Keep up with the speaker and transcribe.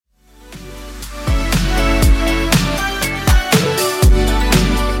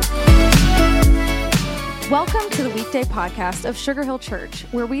weekday podcast of Sugar Hill Church,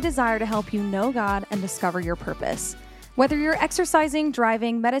 where we desire to help you know God and discover your purpose. Whether you're exercising,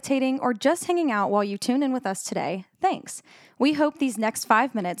 driving, meditating, or just hanging out while you tune in with us today, thanks. We hope these next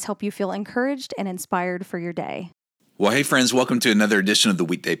 5 minutes help you feel encouraged and inspired for your day. Well, hey friends, welcome to another edition of the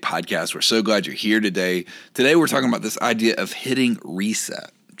Weekday Podcast. We're so glad you're here today. Today we're talking about this idea of hitting reset.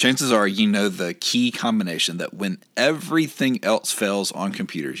 Chances are you know the key combination that when everything else fails on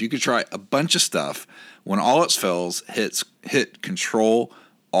computers, you could try a bunch of stuff. When all else fails, hit Control,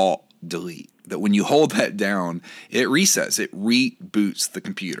 Alt, Delete. That when you hold that down, it resets, it reboots the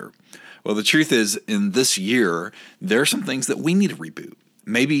computer. Well, the truth is, in this year, there are some things that we need to reboot.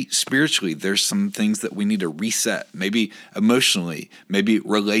 Maybe spiritually, there's some things that we need to reset. Maybe emotionally, maybe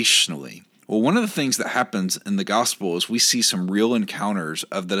relationally. Well, one of the things that happens in the gospel is we see some real encounters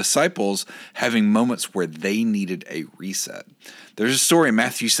of the disciples having moments where they needed a reset. There's a story in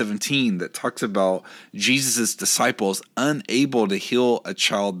Matthew 17 that talks about Jesus' disciples unable to heal a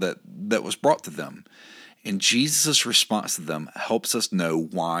child that was brought to them. And Jesus' response to them helps us know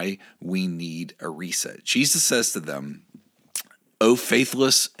why we need a reset. Jesus says to them, "O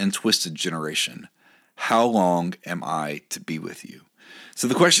faithless and twisted generation, how long am I to be with you?" So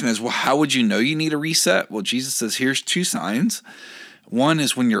the question is, well, how would you know you need a reset? Well, Jesus says, here's two signs. One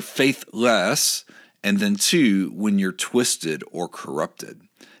is when you're faithless, and then two, when you're twisted or corrupted.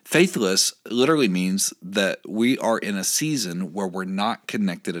 Faithless literally means that we are in a season where we're not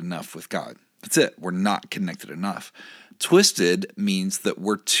connected enough with God. That's it. We're not connected enough. Twisted means that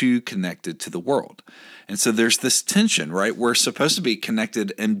we're too connected to the world. And so there's this tension, right? We're supposed to be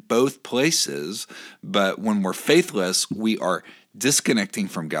connected in both places, but when we're faithless, we are disconnecting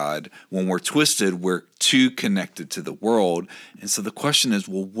from God. When we're twisted, we're too connected to the world. And so the question is,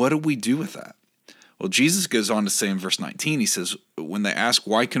 well, what do we do with that? Well, Jesus goes on to say in verse 19, he says, when they ask,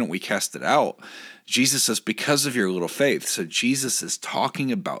 why couldn't we cast it out? Jesus says, because of your little faith. So Jesus is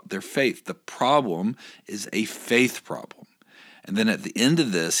talking about their faith. The problem is a faith problem. And then at the end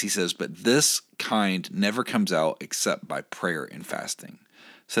of this, he says, but this kind never comes out except by prayer and fasting.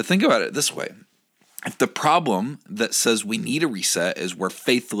 So think about it this way. If the problem that says we need a reset is we're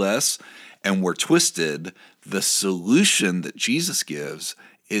faithless and we're twisted, the solution that Jesus gives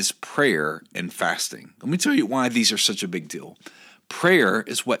is prayer and fasting. Let me tell you why these are such a big deal. Prayer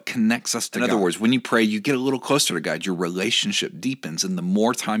is what connects us to God. In other words, when you pray, you get a little closer to God. Your relationship deepens, and the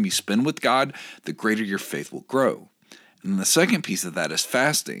more time you spend with God, the greater your faith will grow. And the second piece of that is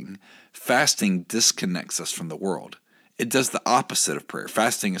fasting. Fasting disconnects us from the world. It does the opposite of prayer.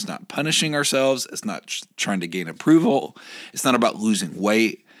 Fasting is not punishing ourselves. It's not trying to gain approval. It's not about losing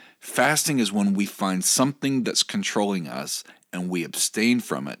weight. Fasting is when we find something that's controlling us and we abstain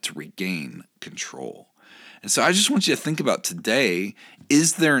from it to regain control. And so I just want you to think about today,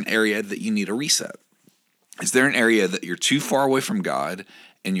 is there an area that you need a reset? Is there an area that you're too far away from God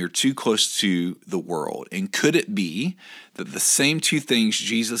and you're too close to the world? And could it be that the same two things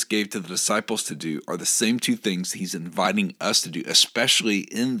Jesus gave to the disciples to do are the same two things he's inviting us to do, especially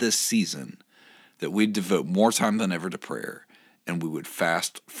in this season, that we'd devote more time than ever to prayer and we would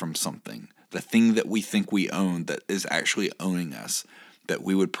fast from something, the thing that we think we own that is actually owning us, that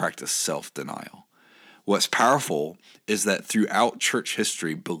we would practice self-denial. What's powerful is that throughout church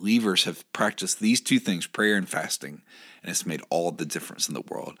history, believers have practiced these two things, prayer and fasting, and it's made all the difference in the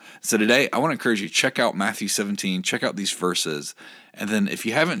world. So today, I want to encourage you, check out Matthew 17, check out these verses, and then if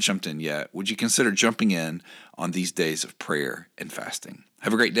you haven't jumped in yet, would you consider jumping in on these days of prayer and fasting?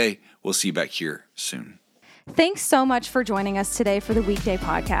 Have a great day. We'll see you back here soon. Thanks so much for joining us today for the Weekday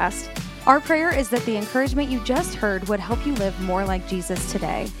Podcast. Our prayer is that the encouragement you just heard would help you live more like Jesus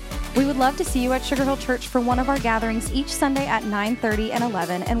today. We would love to see you at Sugar Hill Church for one of our gatherings each Sunday at 9:30 and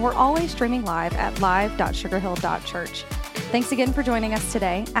 11, and we're always streaming live at live.sugarhill.church. Thanks again for joining us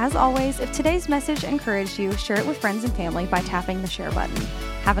today. As always, if today's message encouraged you, share it with friends and family by tapping the share button.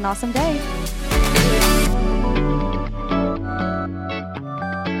 Have an awesome day.